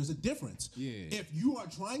whole thing. There's a difference. Yeah. If you are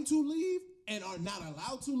trying to leave and are not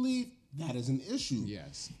allowed to leave, that is an issue.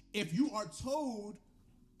 Yes. If you are told,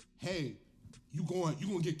 hey, you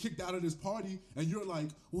gonna get kicked out of this party, and you're like,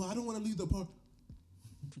 well, I don't want to leave the party.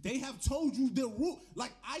 They have told you the rule.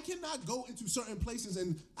 Like, I cannot go into certain places,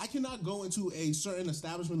 and I cannot go into a certain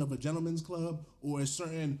establishment of a gentleman's club or a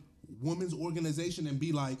certain women's organization and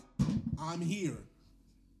be like, I'm here.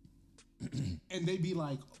 And they be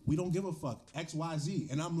like, we don't give a fuck,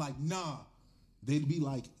 XYZ. And I'm like, nah. They'd be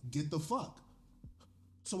like, get the fuck.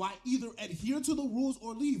 So I either adhere to the rules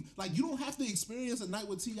or leave. Like, you don't have to experience a night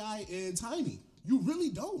with T.I. and Tiny. You really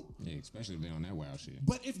don't. Yeah, especially if they're on that wild shit.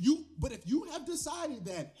 But if you have decided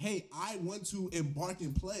that, hey, I want to embark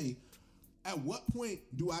and play, at what point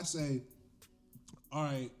do I say, all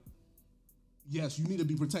right, yes, you need to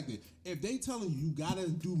be protected? If they telling you gotta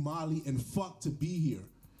do Molly and fuck to be here,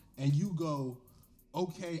 and you go,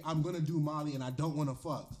 okay, I'm gonna do Molly and I don't wanna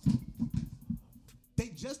fuck. They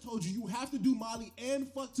just told you have to do Molly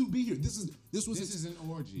and fuck to be here. This is an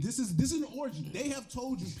orgy. This is an orgy. They have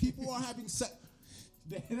told you people are having sex.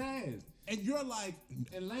 That is. And you're like,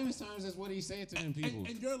 In layman's terms, that's what he said to them people.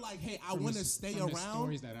 and you're like, hey, I From want to the- stay from the around.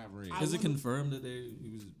 stories that I've read. Is it confirmed that he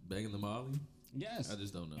was banging the Molly? Yes. I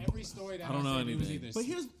just don't know. Every story that I don't know said, it was anything. either, But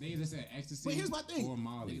here's- they either said ecstasy but here's my thing. or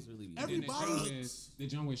Molly. Niggas really be- And then Everybody- the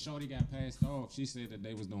joint with Shorty got passed off. She said that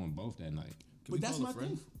they was doing both that night. Can we But that's call a my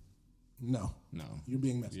friend? thing. No, No. you're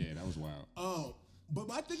being messy. Yeah, that was wild. Oh, but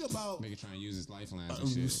my thing about Nigga trying to use his lifelines and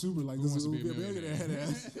shit. super like Who this wants is to be a millionaire? head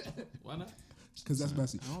ass Why not? because that's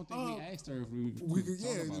messy. I don't think we asked her if we We could, talk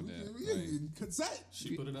yeah, about that. yeah, Like, consent.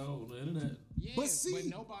 She put it out on the internet. yeah, But see,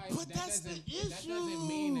 nobody. but that that's doesn't, the That doesn't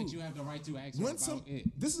mean issue. that you have the right to ask her When about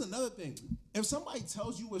it. this is another thing. If somebody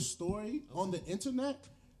tells you a story on the internet,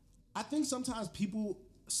 I think sometimes people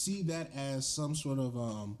see that as some sort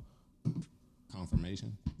of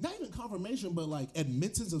Confirmation. not even confirmation, but like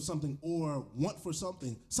admittance of something or want for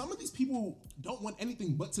something. Some of these people don't want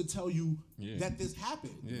anything but to tell you Yeah. that this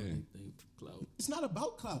happened. Yeah. They clout. It's not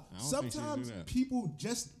about clout. I don't think she do Sometimes that. people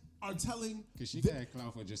just are telling Cause she th- got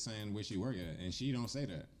clout for just saying where she work at, and she don't say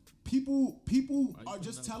that. people you are putting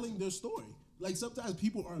just that out telling their story. Like sometimes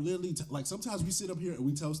people are literally like sometimes we sit up here and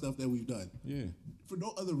we tell stuff that we've done Yeah. for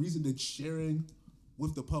no other reason than sharing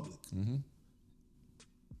with the public. Mm-hmm.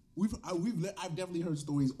 I've definitely heard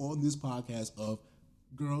stories on this podcast of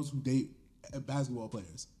girls who date basketball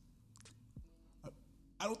players.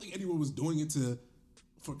 I don't think anyone was doing it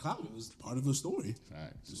for clout. It was part of the story. The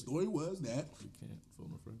Facts. story was that You can't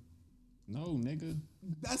phone a friend. No, nigga.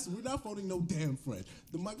 we're not phoning no damn friend.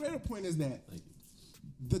 My greater point is that Thank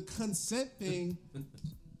you. the consent thing,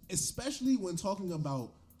 especially when talking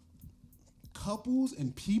about couples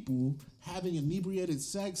and people having inebriated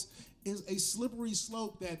sex, is a slippery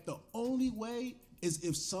slope that the only way is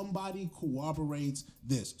if somebody corroborates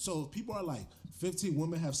this. So if people are like, 15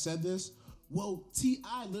 women have said this, well,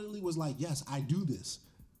 T.I. literally was like, yes, I do this.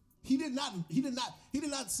 He did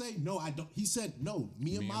not say no, I don't. He said no.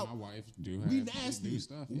 Me and my wife do we have nasty. do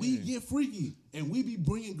stuff. We yeah. get freaky, and we be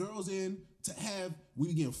bringing girls in to have. We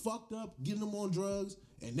be getting fucked up, getting them on drugs,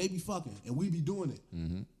 and they be fucking, and we be doing it.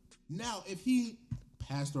 Mm-hmm. Now, if he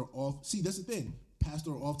passed her off, see, that's the thing. Passed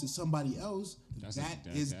her off to somebody else. That's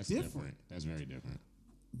different. That's very different.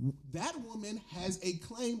 That woman has a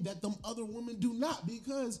claim that them other women do not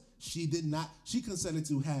because she did not. She consented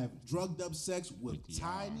to have drugged up sex with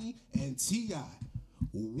Tiny and T.I.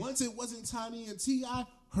 Once it wasn't Tiny and T.I.,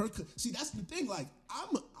 see, that's the thing. Like,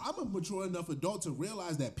 I'm a mature enough adult to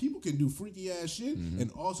realize that people can do freaky ass shit and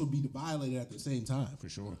also be violated at the same time. For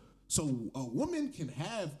sure. So a woman can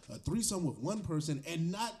have a threesome with one person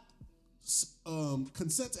and not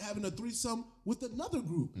consent to having a threesome with another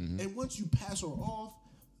group. And once you pass her off,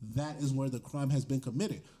 that is where the crime has been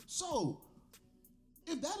committed. So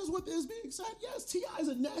if that is what is being said, yes, T.I. is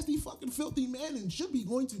a nasty, fucking filthy man and should be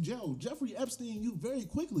going to jail. Jeffrey Epstein you very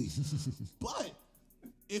quickly. But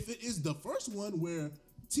if it is the first one where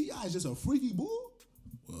T.I. is just a freaky bull,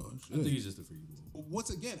 well, I think he's just a freak. once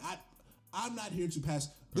again, I'm not here to pass.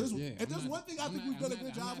 If there's one thing I think we've done a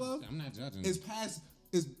good job of, I'm not judging. is pass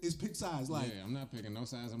is pick sides. Like, yeah, I'm not picking no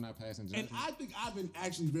sides. I'm not passing and judgment. I think I've been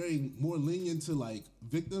actually very more lenient to like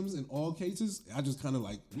victims in all cases. I just kind of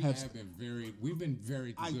like We've been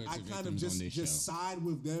very I good to kind of victims on this just show. side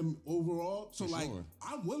with them overall. So For like, sure.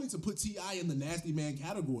 I'm willing to put T.I. in the nasty man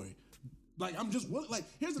category. Like, I'm just willing. Like,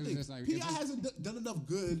 here's the 'Cause thing: it's like, T.I. if it's- hasn't done enough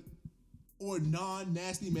good or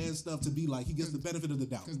non-nasty man stuff to be like he gets the benefit of the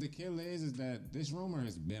doubt. Because the kill is that this rumor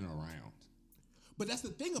has been around. But that's the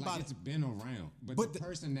thing Like about it's it. been around, but But the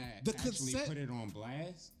person that the actually consent- put it on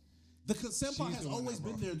blast. The consent part She's has the one always that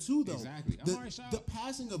been brought- there too, though. Exactly. I'm The, already shocked. the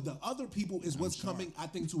passing of the other people is what's sure. coming, I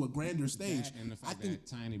think, to a grander stage. That and the I fact think that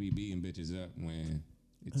Tiny be beating bitches up when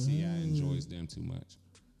T.I. enjoys them too much.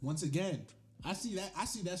 once again, I see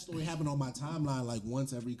that story happen on my timeline like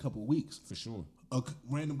once every couple weeks. For sure.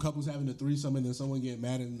 Random couples having a threesome and then someone getting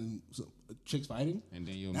mad and then chicks fighting. And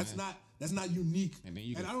then you're That's mad not unique. And then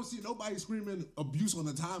you and go- I don't see nobody screaming abuse on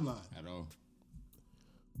the timeline. at all.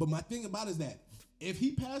 But my thing about it is that if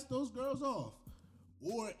he passed those girls off,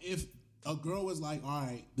 or if a girl was like, "All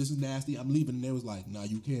right, this is nasty, I'm leaving," and they was like, "Nah,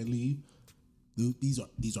 you can't leave." These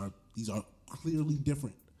are clearly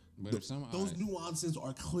different. But if some Those nuances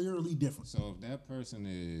are clearly different. So if that person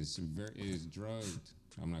is drugged,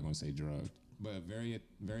 I'm not going to say drugged, but very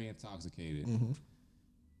intoxicated, Mm-hmm.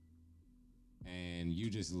 and you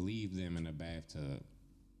just leave them in a bathtub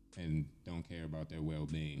and don't care about their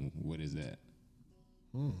well-being, what is that?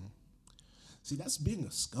 See, that's being a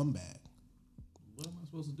scumbag. What am I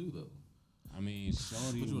supposed to do though? I mean,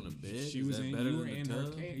 shorty, Put you in a bed? she Is was that in, better you were than in the her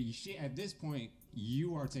tub? care. She, at this point,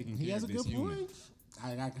 you are taking He care has a of this good human. point.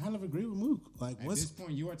 I kind of agree with Mook. Like, At once this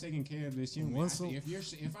point, you are taking care of this human. Once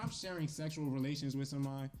If I'm sharing sexual relations with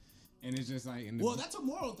somebody, and it's just like, in the, well, that's a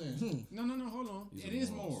moral thing. no, hold on, These it are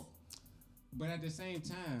is morals. moral, but at the same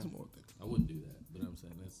time, Moral thing. I wouldn't do that, but I'm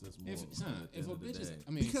saying that's more. if son, at the if a end of the bitch is, day.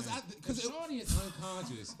 I mean, Because if shorty is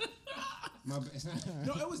unconscious, my bad.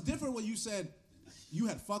 No, it was different when you said you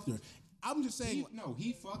had fucked her. I'm just saying.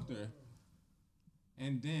 He fucked her,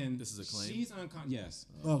 and then This is a claim? she's unconscious. Yes,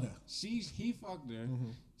 Okay. he fucked her.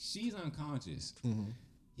 She's unconscious.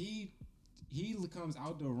 He comes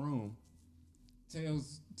out the room,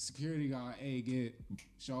 tells security guard, "Hey, get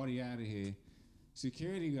shorty out of here."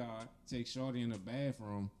 Security guard takes shorty in the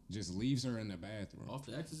bathroom, just leaves her in the bathroom Off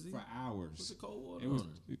the ecstasy? for hours. Put the cold water It was. on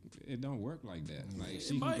her. It don't work like that. Like It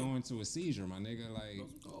she might. can go into a seizure, my nigga. Like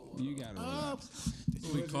Put some cold water you on gotta Uh, relax.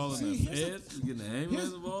 We calling See, the here's the- feds? We getting the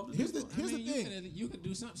ambulance involved? Here's the I mean, thing. You could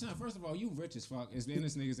do something. First of all, you rich as fuck. It's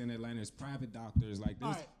business niggas in Atlanta. It's private doctors. Like All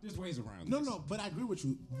there's, right. there's ways around No, this. no, but I agree with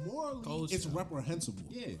you. Morally, Cold it's shower. reprehensible.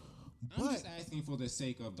 Yeah. But- I'm just asking for the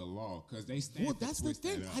sake of the law because they stand. Well, to that's the twist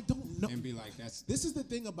thing. that up I don't know. And be like, that's This is the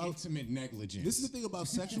thing about intimate negligence. this is the thing about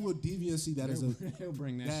sexual deviancy that is a He'll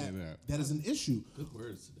bring that shit up. that is an issue. Good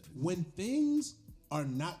words today. When things are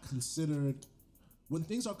not considered, when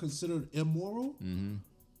things are considered immoral,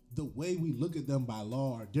 the way we look at them by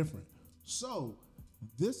law are different. So,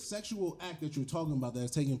 this sexual act that you're talking about that is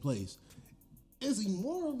taking place is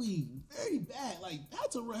immorally very bad. Like,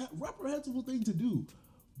 that's a reprehensible thing to do.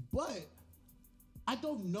 But I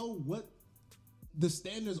don't know what the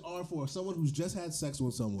standards are for someone who's just had sex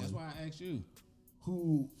with someone That's why I asked you.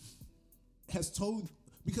 who has told,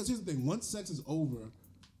 because here's the thing, once sex is over,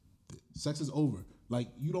 sex is over. Like,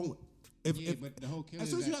 you don't, Yeah, but the whole kill as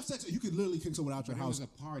is soon as you that- have sex, you can literally kick someone out your It was house.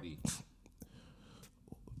 a party.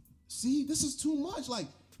 See, this is too much. Like,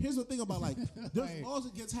 here's the thing about, like, there's Like- laws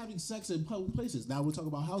against having sex in public places. Now we're talking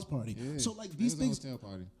about house party. Yeah. So, like, It these was things, a hotel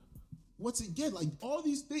party. once again, like, all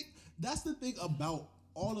these things, that's the thing about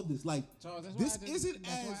all of this. Like, Charles, that's why this I just- isn't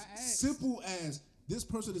that's why as I asked. simple as this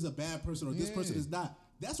person is a bad person or this Yeah. person is not.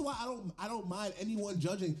 That's why I don't mind anyone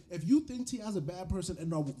judging. If you think T.I.'s a bad person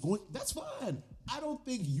and are going, that's fine. I don't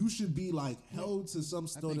think you should be like held to some I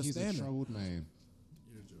sort think of he's a standard. troubled man.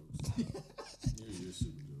 You're jokes. You're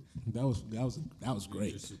super jokes. That was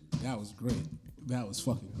great. That was great. That was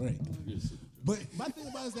fucking great. You're super jokes. But my thing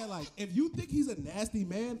about it is that, like, if you think he's a nasty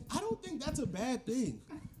man, I don't think that's a bad thing.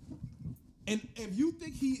 And if you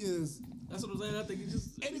think he is, That's what I'm saying. I think he's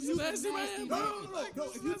just. and if he's you a nasty man, bro. Like, no,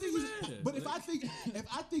 he's if a you think nasty he's, man. but if I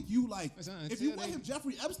think you like, Listen, if you until want they- him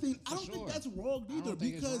Jeffrey Epstein, I don't For think sure. that's wrong I either don't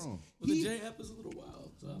think it's because wrong. Well, the he. J app is a little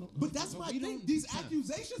wild, so I don't know. But that's But my we thing. don't- These Huh.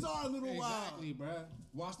 accusations are a little Exactly, wild. bruh.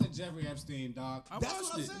 Watch the Jeffrey Epstein doc. I That's watched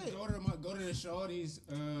what I'm it. saying. Go to the shorty's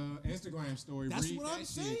Instagram story. That's Read what that I'm shit.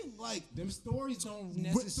 saying. Like, Them stories don't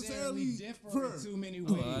necessarily necessarily differ differ. in too many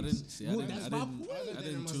ways. Well, I didn't see. I Well, didn't. that's I my didn't. point. Other I than a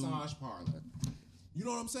didn't tune. massage parlor. you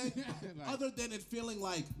know what I'm saying? Like- Other than it feeling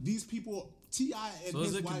like these people, T.I. and So is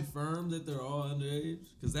his it wife. confirmed that they're all underage?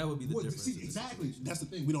 Because that would be the Well, difference. see, in this exactly. situation. That's the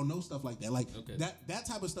thing. We don't know stuff like that. Like Okay. that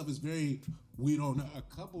type of stuff is very. We don't know. A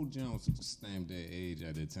couple Jones stamped their age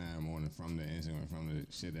at the time from the Instagram, from the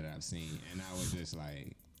shit that I've seen, and I was just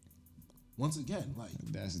like, Once again, like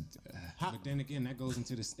that's. How- But then again, that goes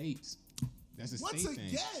into the states. That's a once state again,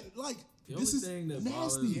 thing. like The this only is thing that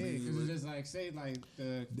bothers nasty. Yeah, me because was- it's just like say like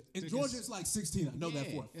the In Georgia, it's like 16. I know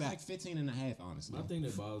that for a It's like fact. 15 and a half, honestly. My thing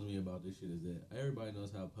that bothers me about this shit is that everybody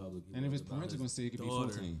knows how public he And if was his about parents are gonna his say it could be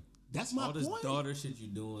daughter 14. That's my all this point. daughter shit you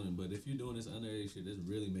doing, but if you're doing this underage shit, this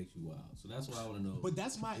really makes you wild. So that's what I want to know. But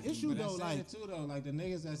that's my issue But though. that's Like, it too, though. Like the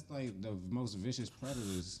niggas that's like the most vicious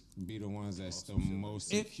predators be the ones that's the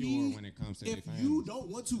most if secure when it comes to their if family. you don't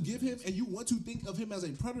want to give him and you want to think of him as a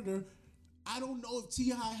predator, I don't know if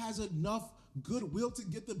T.I. has enough goodwill to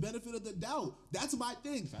get the benefit of the doubt. That's my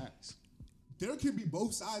thing. Facts. There can be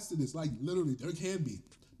both sides to this. Like, literally, there can be.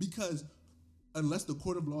 Because unless the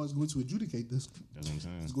court of law is going to adjudicate this, That's what I'm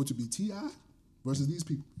saying. it's going to be T.I. versus these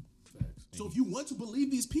people. Facts. So if you want to believe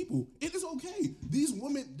these people, it is okay. These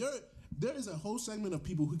women, there is a whole segment of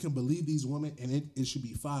people who can believe these women, and it should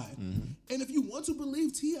be fine. And if you want to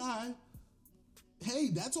believe T.I., hey,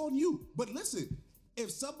 that's on you. But listen,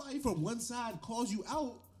 if somebody from one side calls you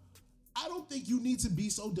out, I don't think you need to be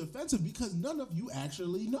so defensive because none of you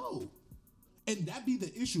actually know. And that be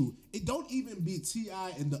the issue. It don't even be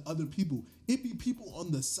T.I. and the other people. It be people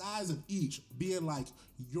on the sides of each being like,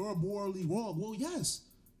 you're morally wrong. Well, yes,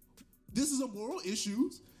 this is a moral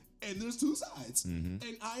issue, and there's two sides. And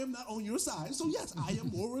I am not on your side. So, yes, I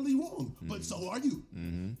am morally wrong, but so are you.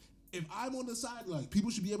 If I'm on the side, like,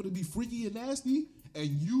 people should be able to be freaky and nasty, and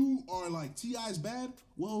you are like, T.I.'s bad,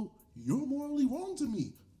 well, you're morally wrong to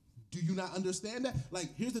me. Do you not understand that?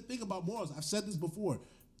 Like, here's the thing about morals. I've said this before.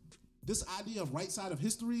 This idea of right side of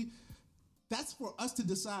history, that's for us to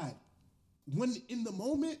decide. When in the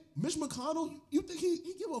moment, Mitch McConnell, you think he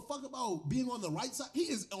give a fuck about being on the right side? He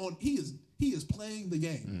is playing the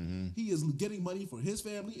game. He is getting money for his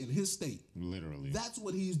family and his state. Literally. That's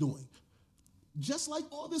what he's doing. Just like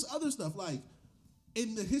all this other stuff. Like,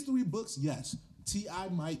 in the history books, yes, T.I.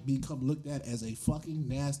 might become looked at as a fucking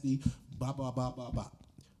nasty blah, blah, blah, blah, blah.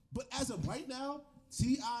 But as of right now,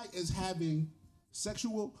 T.I. is having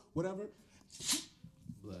sexual whatever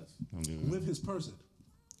Bless. Don't do that. with his person.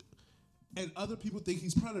 And other people think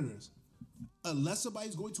he's predators. Unless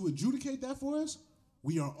somebody's going to adjudicate that for us,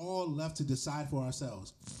 we are all left to decide for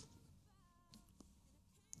ourselves.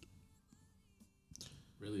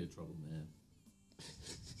 Really a trouble man.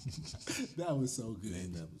 That was so good.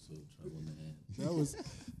 Name episode, trouble man. That was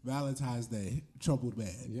Valentine's Day. Troubled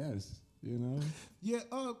man. Yes. You know? Yeah,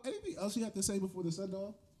 anything else you have to say before the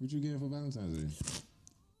sundown? What you getting for Valentine's Day?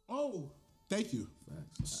 Oh, thank you.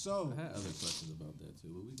 Facts. So, I had other questions about that too,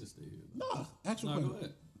 but we can stay here. nah, actual No, question. go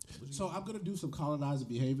ahead. What you So I'm gonna do some colonizer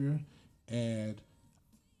behavior, and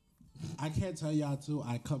I can't tell y'all till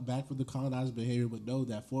I come back from the colonizer behavior, but know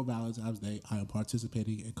that for Valentine's Day I am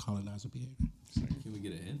participating in colonizer behavior. Can we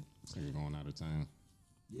get a hint? So you're going out of town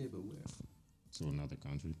Yeah, but where? to another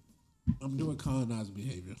country. I'm doing colonizer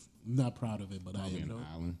behavior. I'm not proud of it, but I Probably am. an Doing.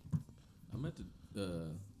 island. I meant to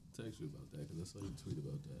text you about that because I saw you tweet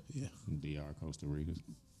about that. Yeah, DR, Costa Rica.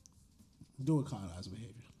 I'm doing colonizer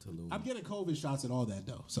behavior. Tulum. I'm getting COVID shots and all that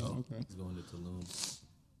though. So Okay. He's going to Tulum.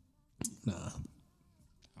 nah,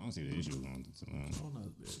 I don't see the issue going to Oh, no,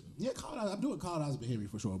 baby. yeah, colonizer. I'm doing colonizer behavior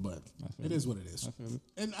for sure, but I feel it it. is what it is. I feel it.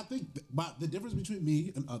 And I think but the difference between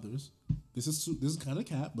me and others, this is kind of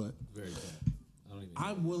cap, but Very bad. I don't even.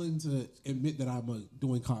 I'm willing to admit that I'm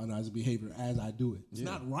doing colonizer behavior as I do it. It's Yeah.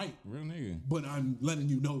 not right, Real nigga. but I'm letting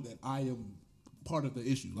you know that I am part of the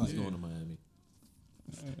issue. Like, He's going to Miami.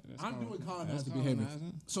 I'm doing colonizer behavior.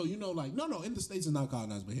 So you know, like, no, in the States is not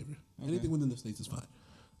colonizer behavior. Anything within the States is fine.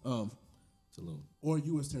 Tulum. Or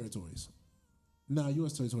U.S. territories. Nah,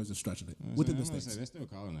 U.S. territories are stretching it. Within the States. They're still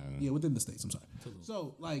colonizing. Yeah, within the States, I'm sorry.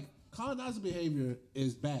 So, like, colonizer behavior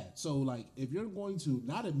is bad. So, like, if you're going to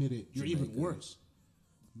not admit it, you're even Jamaica. worse.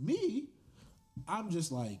 Me, I'm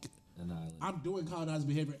just like, An island. I'm doing colonizer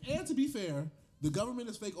behavior. And to be fair, the government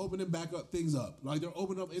is fake opening back up things up. Like, they're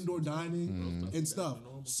opening up indoor dining and stuff.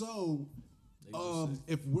 So,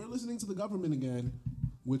 if we're listening to the government again,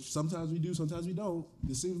 which sometimes we do, sometimes we don't,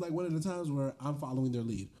 this seems like one of the times where I'm following their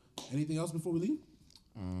lead. Anything else before we leave?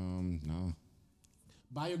 No.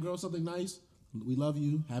 Buy your girl something nice. We love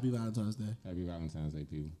you. Happy Valentine's Day. Happy Valentine's Day,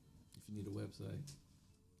 people. If you need a website,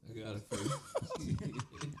 I got it for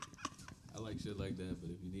you. I like shit like that, but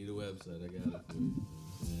if you need a website, I got it for you.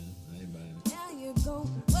 Yeah, I ain't buying it. Now you're going,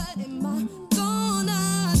 what